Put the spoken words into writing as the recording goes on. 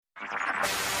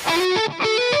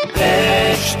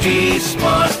HT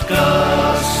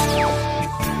Smartcast.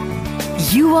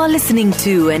 You are listening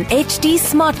to an HT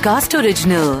Smartcast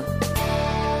original.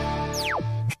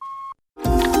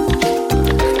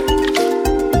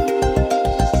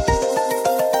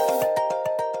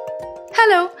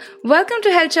 Hello, welcome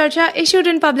to Health Charcha, issued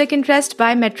in public interest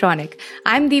by Medtronic.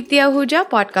 I'm Deepti Ahuja,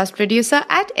 podcast producer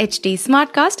at HT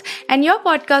Smartcast and your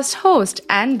podcast host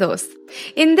and dost.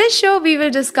 In this show, we will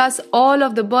discuss all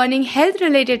of the burning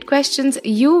health-related questions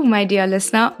you, my dear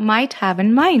listener, might have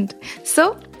in mind.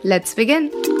 So, let's begin.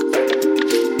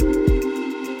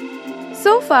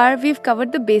 So far, we've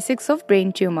covered the basics of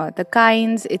brain tumor, the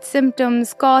kinds, its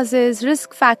symptoms, causes,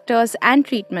 risk factors, and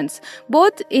treatments,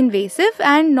 both invasive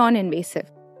and non-invasive.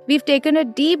 We've taken a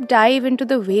deep dive into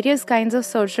the various kinds of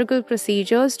surgical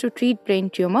procedures to treat brain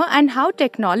tumor and how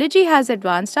technology has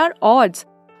advanced our odds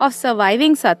of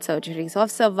surviving such surgeries, of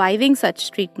surviving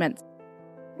such treatments.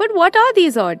 But what are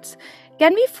these odds?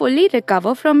 Can we fully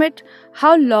recover from it?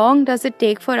 How long does it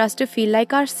take for us to feel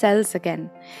like ourselves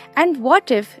again? And what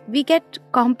if we get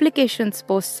complications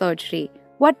post-surgery?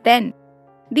 What then?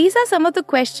 These are some of the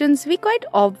questions we quite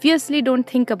obviously don't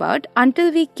think about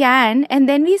until we can, and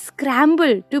then we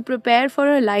scramble to prepare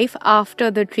for a life after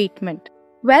the treatment.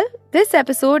 Well, this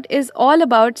episode is all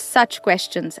about such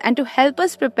questions, and to help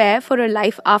us prepare for a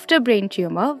life after brain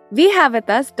tumor, we have with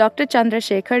us Dr.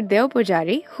 Chandrasekhar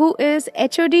Devpujari, who is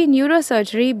HOD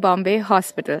Neurosurgery, Bombay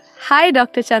Hospital. Hi,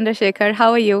 Dr. Chandrasekhar,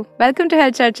 how are you? Welcome to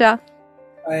Health Charcha.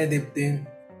 Hi, Deepti.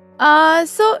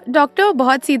 So, Doctor,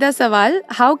 बहुत सीधा सवाल,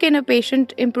 how can a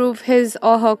patient improve his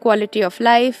or her quality of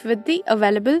life with the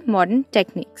available modern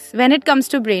techniques? When it comes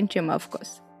to brain tumor, of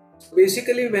course.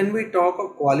 Basically, when we talk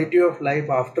of quality of life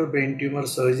after brain tumor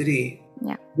surgery,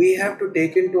 we have to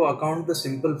take into account the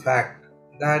simple fact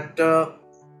that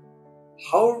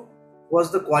how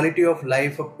was the quality of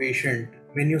life of patient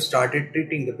when you started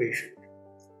treating the patient.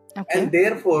 Okay. And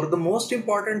therefore, the most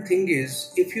important thing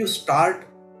is if you start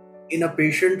in a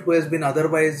patient who has been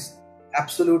otherwise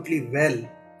absolutely well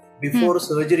before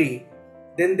surgery,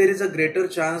 then there is a greater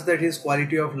chance that his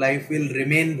quality of life will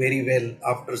remain very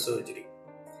well after surgery.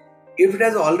 If it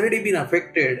has already been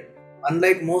affected,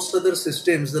 unlike most other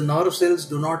systems, the nerve cells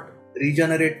do not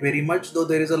regenerate very much, though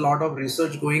there is a lot of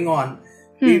research going on.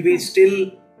 We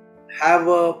still have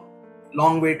a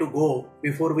long way to go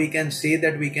before we can say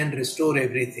that we can restore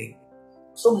everything.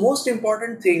 So most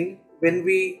important thing when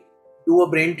we do a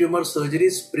brain tumor surgery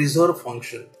is preserve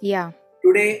function. Yeah.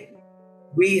 Today,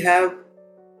 we have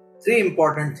three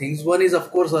important things. One is, of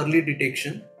course, early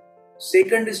detection.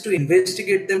 Second is to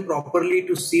investigate them properly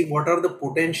to see what are the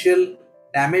potential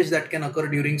damage that can occur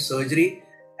during surgery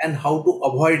and how to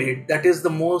avoid it. That is the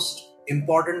most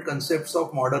important concepts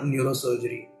of modern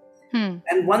neurosurgery.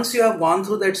 And once you have gone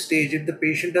through that stage, if the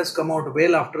patient has come out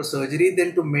well after surgery,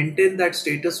 then to maintain that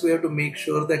status, we have to make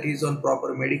sure that he is on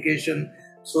proper medication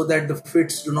so that the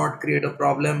fits do not create a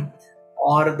problem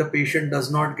or the patient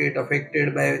does not get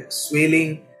affected by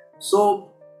swelling. So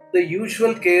the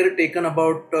usual care taken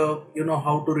about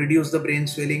how to reduce the brain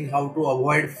swelling, how to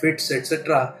avoid fits,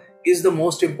 etc. is the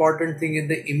most important thing in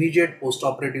the immediate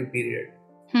post-operative period.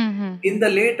 In the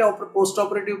late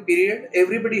post-operative period,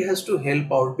 everybody has to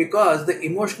help out because the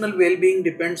emotional well-being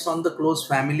depends on the close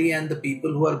family and the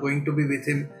people who are going to be with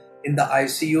him in the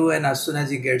ICU and as soon as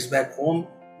he gets back home,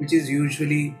 which is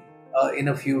usually in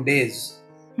a few days.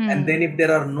 And then if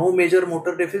there are no major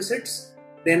motor deficits,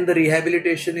 then the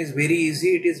rehabilitation is very easy.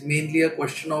 It is mainly a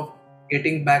question of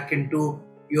getting back into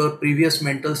your previous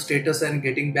mental status and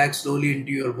getting back slowly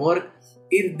into your work.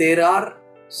 If there are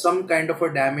some kind of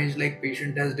a damage, like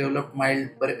patient has developed mild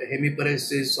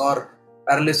hemiparesis or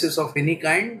paralysis of any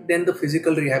kind, then the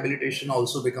physical rehabilitation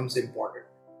also becomes important.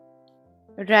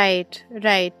 Right.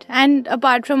 And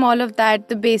apart from all of that,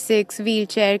 the basics,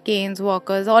 wheelchair, canes,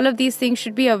 walkers, all of these things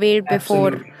should be availed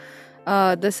before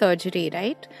the surgery,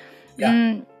 right?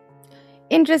 Yeah.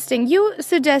 Interesting. You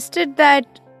suggested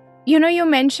that, you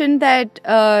mentioned that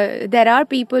there are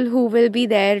people who will be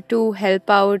there to help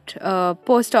out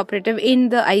post-operative in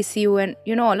the ICU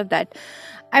and, all of that.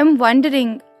 I'm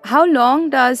wondering, how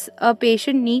long does a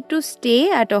patient need to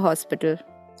stay at a hospital?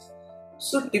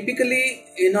 So typically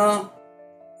in a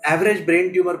average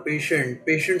brain tumor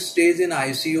patient stays in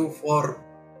ICU for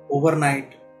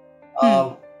overnight,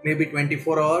 maybe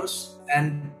 24 hours,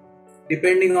 and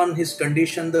depending on his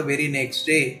condition the very next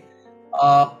day,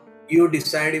 you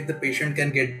decide if the patient can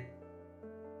get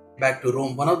back to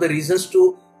room. One of the reasons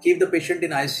to keep the patient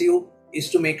in ICU is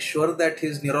to make sure that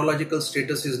his neurological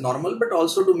status is normal, but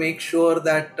also to make sure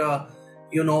that,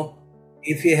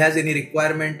 if he has any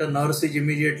requirement, a nurse is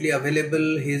immediately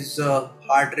available, his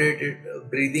heart rate,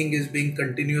 breathing is being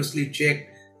continuously checked,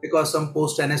 because some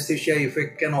post-anesthesia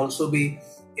effect can also be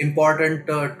important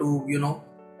to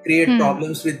create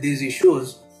problems with these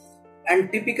issues.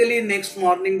 And typically next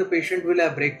morning the patient will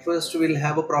have breakfast, will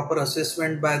have a proper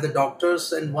assessment by the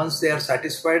doctors, and once they are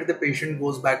satisfied, the patient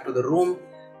goes back to the room.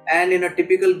 And in a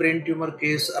typical brain tumor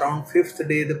case, around 5th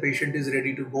day the patient is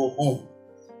ready to go home.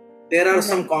 There are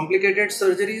some complicated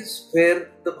surgeries where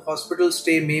the hospital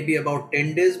stay may be about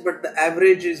 10 days, but the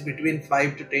average is between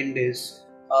 5 to 10 days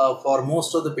for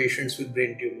most of the patients with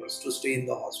brain tumors to stay in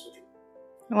the hospital.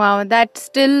 Wow, that's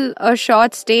still a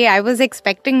short stay. I was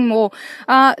expecting more.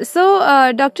 Dr.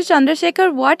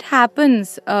 Chandrasekhar, what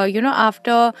happens,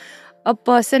 after a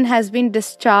person has been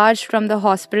discharged from the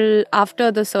hospital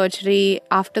after the surgery,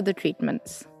 after the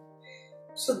treatments?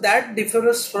 So that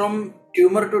differs from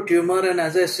tumor to tumor, and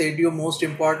as I said you, most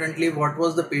importantly, what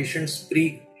was the patient's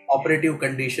pre-operative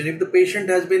condition. If the patient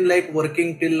has been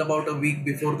working till about a week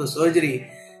before the surgery,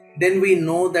 then we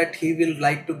know that he will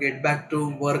like to get back to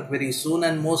work very soon.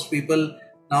 And most people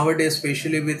nowadays,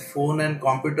 especially with phone and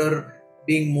computer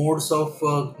being modes of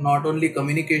not only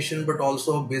communication but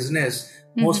also business,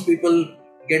 most people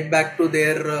get back to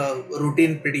their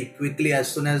routine pretty quickly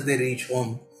as soon as they reach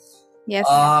home. Yes.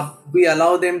 We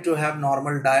allow them to have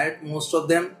normal diet, most of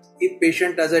them. If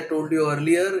patient, as I told you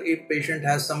earlier, if patient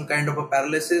has some kind of a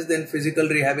paralysis, then physical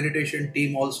rehabilitation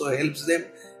team also helps them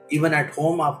even at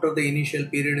home after the initial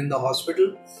period in the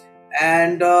hospital.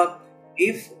 And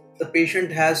if the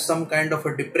patient has some kind of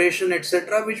a depression,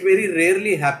 etc., which very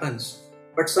rarely happens,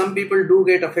 but some people do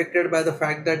get affected by the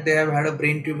fact that they have had a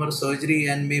brain tumor surgery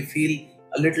and may feel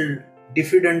a little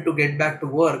diffident to get back to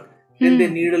work, then they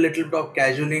need a little bit of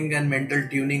cajoling and mental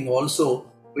tuning also,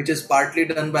 which is partly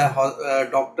done by a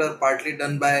doctor, partly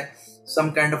done by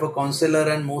some kind of a counselor,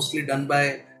 and mostly done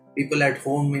by people at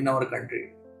home in our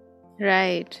country.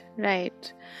 Right.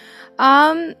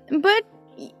 But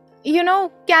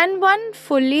can one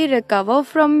fully recover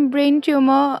from brain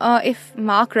tumor? If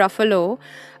Mark Ruffalo,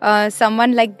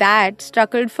 someone like that,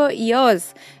 struggled for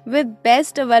years with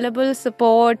best available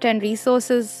support and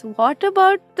resources, what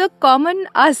about the common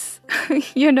us?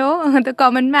 The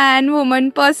common man,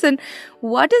 woman, person.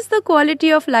 What is the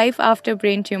quality of life after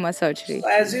brain tumor surgery? So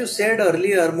as you said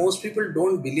earlier, most people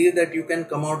don't believe that you can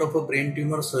come out of a brain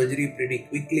tumor surgery pretty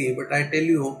quickly. But I tell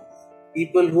you,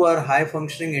 people who are high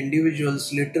functioning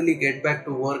individuals literally get back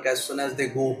to work as soon as they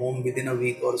go home within a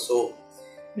week or so.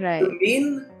 Right. The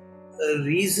main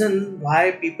reason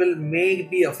why people may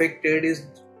be affected is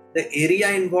the area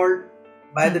involved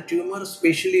by the tumor,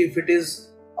 especially if it is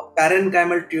a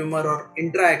parenchymal tumor or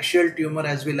intraaxial tumor,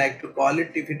 as we like to call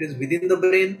it, if it is within the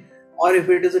brain, or if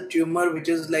it is a tumor which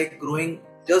is growing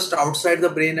just outside the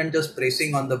brain and just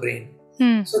pressing on the brain.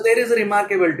 So there is a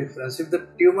remarkable difference. If the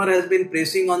tumor has been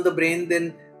pressing on the brain,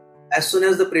 then as soon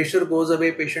as the pressure goes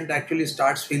away, patient actually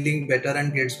starts feeling better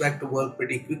and gets back to work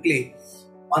pretty quickly.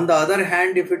 On the other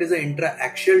hand, if it is an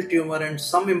intraaxial tumor and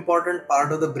some important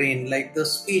part of the brain, like the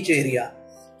speech area,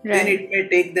 then it may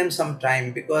take them some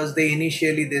time, because they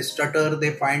stutter, they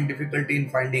find difficulty in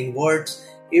finding words.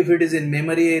 If it is in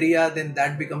memory area, then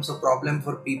that becomes a problem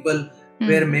for people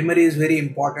where memory is very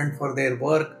important for their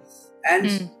work.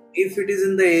 And if it is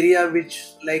in the area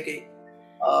which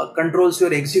controls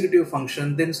your executive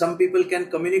function, then some people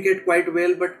can communicate quite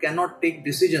well but cannot take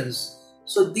decisions.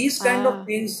 So these kind of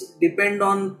things depend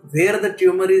on where the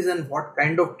tumor is and what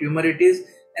kind of tumor it is,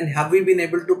 and have we been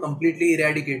able to completely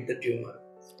eradicate the tumor.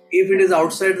 If it is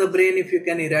outside the brain, if you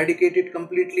can eradicate it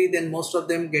completely, then most of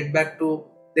them get back to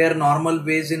their normal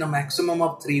ways in a maximum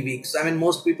of 3 weeks. I mean,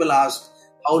 most people ask,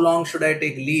 how long should I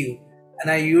take leave?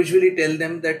 And I usually tell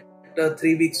them that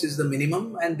 3 weeks is the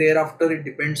minimum, and thereafter it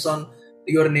depends on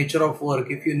your nature of work.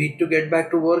 If you need to get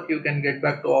back to work, you can get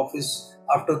back to office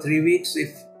after 3 weeks.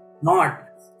 If not,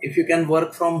 if you can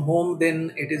work from home,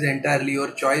 then it is entirely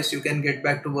your choice. You can get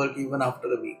back to work even after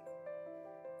a week.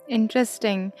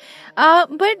 Interesting.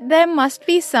 But there must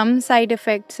be some side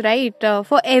effects, right,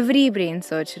 for every brain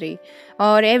surgery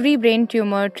or every brain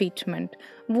tumor treatment.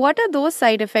 What are those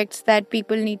side effects that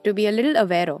people need to be a little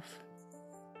aware of?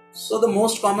 So the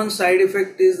most common side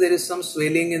effect is there is some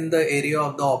swelling in the area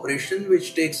of the operation,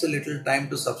 which takes a little time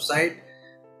to subside.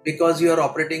 Because you are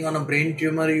operating on a brain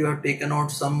tumor, you have taken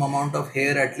out some amount of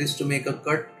hair at least to make a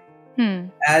cut.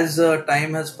 As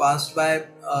time has passed by,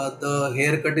 the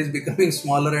haircut is becoming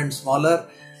smaller and smaller,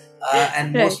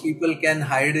 and most people can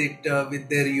hide it with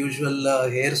their usual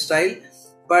hairstyle.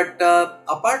 But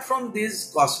apart from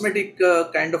this cosmetic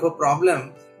kind of a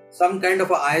problem, some kind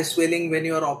of a eye swelling when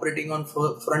you are operating on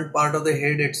front part of the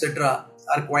head, etc.,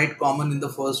 are quite common in the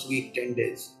first week, 10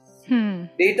 days.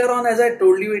 Later on, as I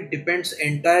told you, it depends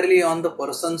entirely on the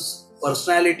person's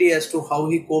personality as to how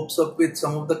he copes up with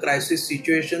some of the crisis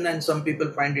situation, and some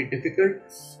people find it difficult.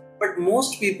 But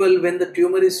most people, when the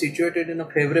tumor is situated in a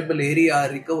favorable area,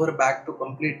 recover back to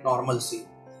complete normalcy.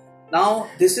 Now,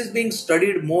 this is being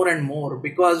studied more and more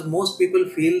because most people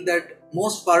feel that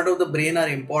most part of the brain are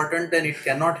important and it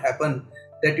cannot happen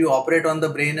that you operate on the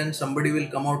brain and somebody will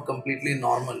come out completely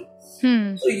normal.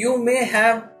 So you may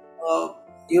have,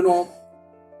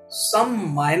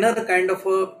 some minor kind of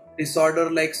a disorder,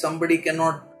 like somebody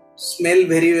cannot smell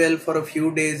very well for a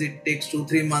few days. It takes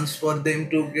 2-3 months for them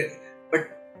to get, but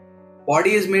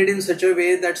body is made in such a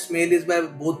way that smell is by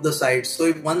both the sides. So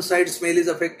if one side smell is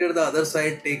affected, the other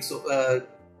side takes over.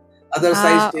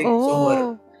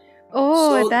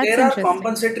 So That's there are interesting.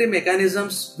 compensatory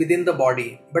mechanisms within the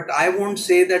body, but I won't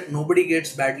say that nobody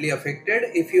gets badly affected.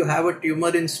 If you have a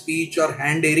tumor in speech or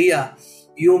hand area,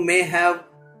 you may have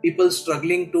people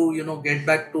struggling to get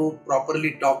back to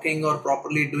properly talking or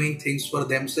properly doing things for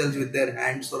themselves with their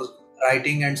hands or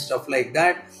writing and stuff like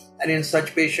that. And in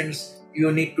such patients,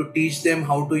 you need to teach them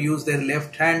how to use their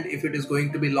left hand if it is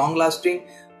going to be long lasting,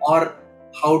 or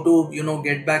how to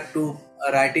get back to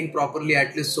writing properly,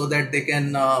 at least so that they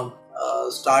can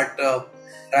start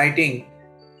writing.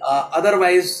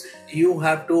 Otherwise, you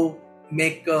have to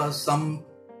make some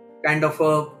kind of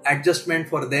a adjustment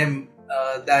for them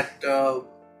that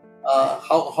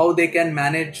how they can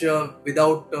manage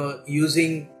without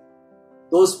using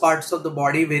those parts of the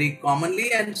body very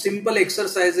commonly. And simple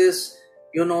exercises,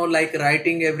 like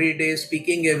writing every day,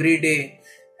 speaking every day,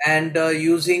 and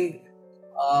using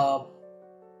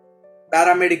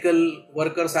paramedical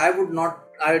workers. I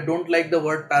don't like the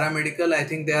word paramedical. I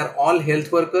think they are all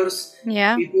health workers.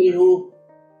 Yeah. People who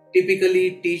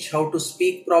typically teach how to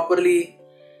speak properly,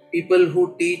 people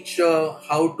who teach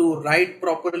how to write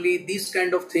properly. These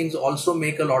kind of things also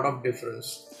make a lot of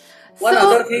difference. One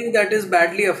other thing that is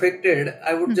badly affected,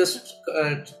 I would just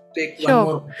take one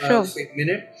more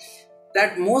minute,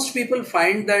 that most people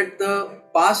find that the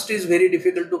past is very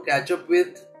difficult to catch up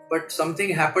with, but something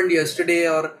happened yesterday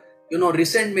or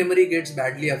recent memory gets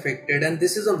badly affected. And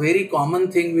this is a very common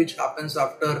thing which happens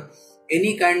after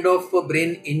any kind of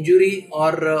brain injury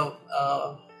or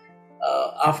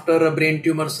after a brain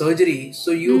tumor surgery.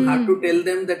 So you have to tell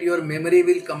them that your memory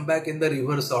will come back in the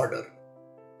reverse order.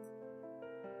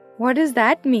 What does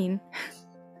that mean?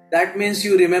 That means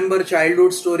you remember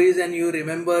childhood stories and you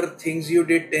remember things you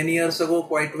did 10 years ago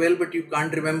quite well, but you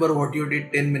can't remember what you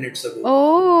did 10 minutes ago.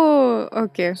 Oh,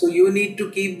 okay. So you need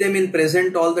to keep them in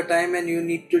present all the time, and you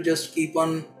need to just keep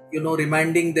on,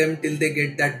 reminding them till they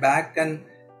get that back. And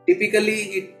typically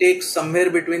it takes somewhere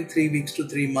between 3 weeks to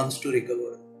 3 months to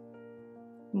recover.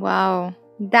 Wow.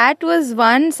 That was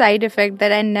one side effect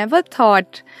that I never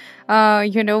thought,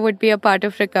 would be a part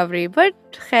of recovery. But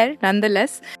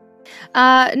nonetheless.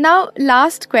 Now,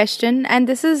 last question, and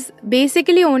this is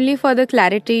basically only for the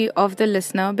clarity of the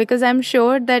listener, because I'm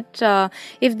sure that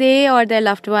if they or their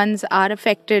loved ones are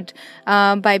affected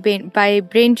by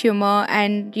brain tumor,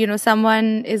 and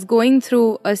someone is going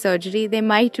through a surgery, they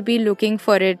might be looking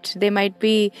for it. They might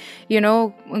be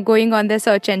going on their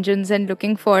search engines and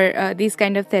looking for these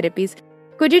kind of therapies.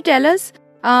 Could you tell us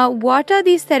what are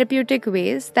these therapeutic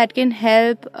ways that can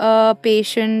help a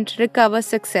patient recover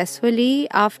successfully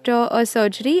after a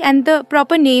surgery, and the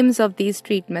proper names of these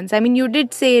treatments? I mean, you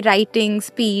did say writing,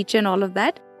 speech and all of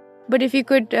that, but if you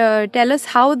could tell us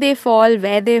how they fall,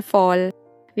 where they fall,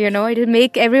 it'll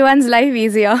make everyone's life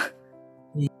easier.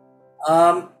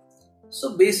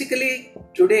 So basically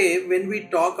today when we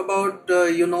talk about,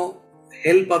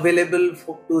 help available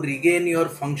to regain your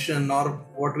function, or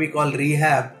what we call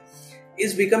rehab,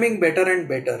 is becoming better and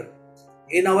better.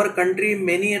 In our country,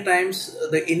 many a times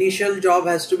the initial job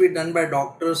has to be done by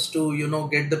doctors to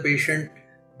get the patient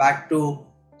back to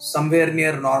somewhere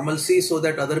near normalcy so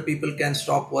that other people can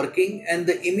stop working, and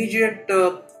the immediate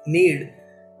need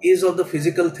is of the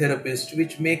physical therapist,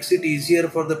 which makes it easier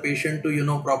for the patient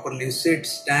to properly sit,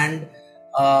 stand,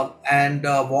 and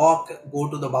walk, go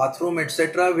to the bathroom,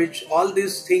 etc. Which all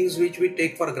these things which we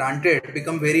take for granted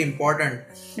become very important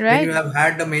when you have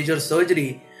had a major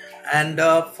surgery. And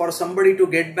for somebody to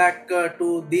get back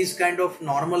to these kind of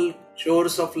normal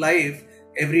chores of life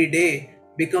every day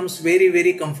becomes very,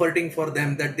 very comforting for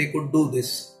them that they could do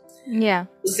this. Yeah.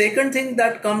 The second thing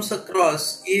that comes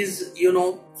across is,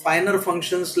 finer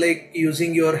functions like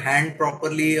using your hand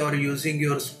properly or using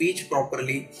your speech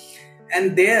properly.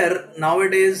 And there,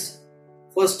 nowadays,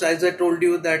 first, as I told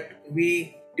you, that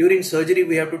during surgery,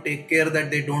 we have to take care that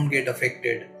they don't get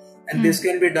affected. And this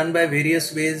can be done by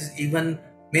various ways, even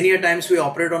many a times we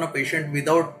operate on a patient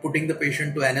without putting the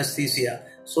patient to anesthesia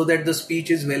so that the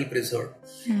speech is well preserved.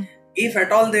 If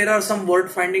at all there are some word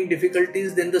finding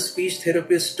difficulties, then the speech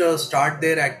therapists start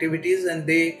their activities, and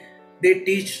they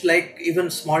teach like even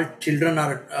small children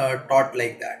are taught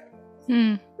like that.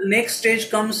 The next stage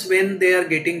comes when they are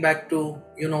getting back to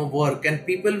work, and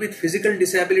people with physical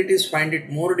disabilities find it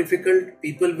more difficult.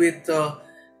 People with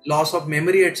loss of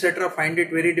memory, etc., find it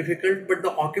very difficult. But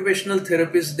the occupational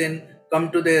therapists then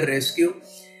come to their rescue.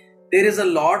 There is a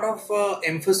lot of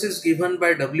emphasis given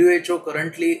by WHO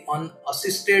currently on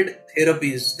assisted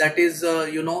therapies. That is,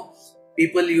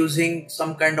 people using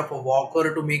some kind of a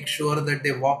walker to make sure that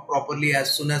they walk properly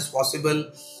as soon as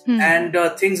possible, and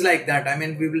things like that. I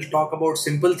mean, we will talk about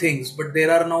simple things, but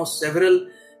there are now several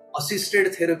assisted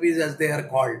therapies, as they are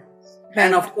called.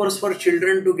 And of course, for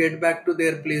children to get back to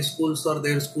their play schools or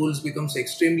their schools becomes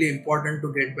extremely important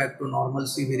to get back to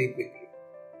normalcy very quickly.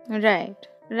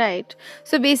 Right.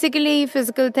 So basically,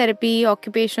 physical therapy,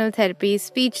 occupational therapy,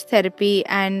 speech therapy,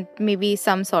 and maybe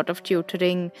some sort of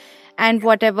tutoring, and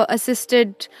whatever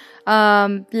assisted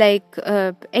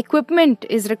equipment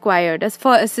is required as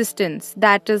for assistance.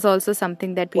 That is also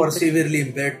something that people... For severely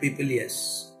impaired people,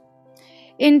 yes.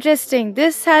 Interesting.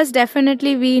 This has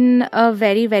definitely been a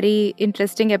very, very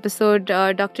interesting episode,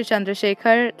 Dr.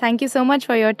 Chandrasekhar. Thank you so much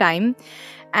for your time.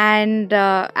 And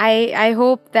I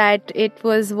hope that it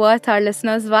was worth our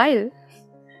listeners' while.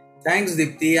 Thanks,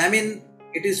 Dipti. I mean,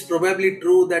 it is probably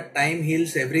true that time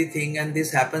heals everything, and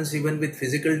this happens even with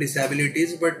physical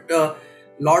disabilities, but a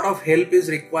lot of help is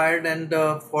required, and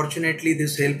fortunately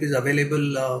this help is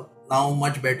available now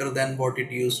much better than what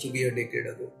it used to be a decade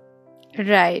ago.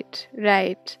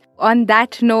 Right. On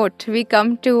that note, we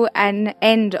come to an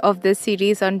end of this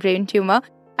series on brain tumor.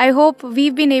 I hope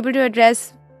we've been able to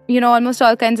address almost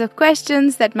all kinds of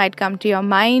questions that might come to your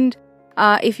mind.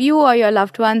 If you or your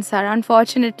loved ones are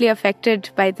unfortunately affected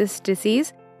by this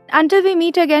disease. Until we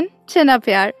meet again, Chinna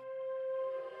Pyar.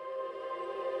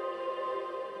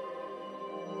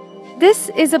 This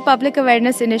is a public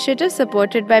awareness initiative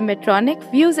supported by Medtronic.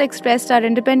 Views expressed are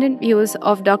independent views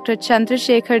of Dr.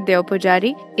 Chandrasekhar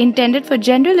Devpujari, intended for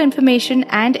general information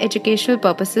and educational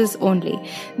purposes only.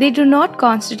 They do not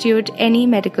constitute any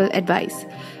medical advice.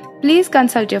 Please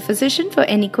consult your physician for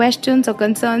any questions or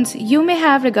concerns you may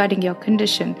have regarding your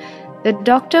condition. The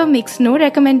doctor makes no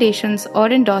recommendations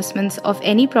or endorsements of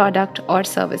any product or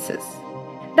services.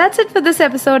 That's it for this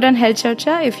episode on Health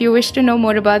Charcha. If you wish to know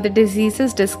more about the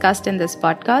diseases discussed in this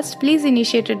podcast, please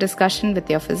initiate a discussion with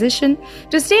your physician.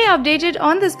 To stay updated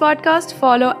on this podcast,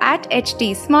 follow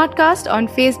 @HT Smartcast on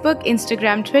Facebook,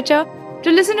 Instagram, Twitter. To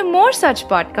listen to more such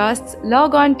podcasts,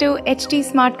 log on to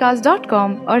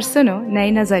htsmartcast.com or suno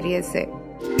Naye Nazariye se.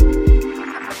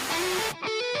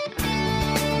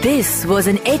 This was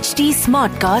an HT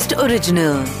Smartcast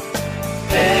original.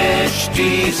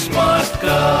 HT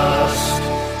Smartcast.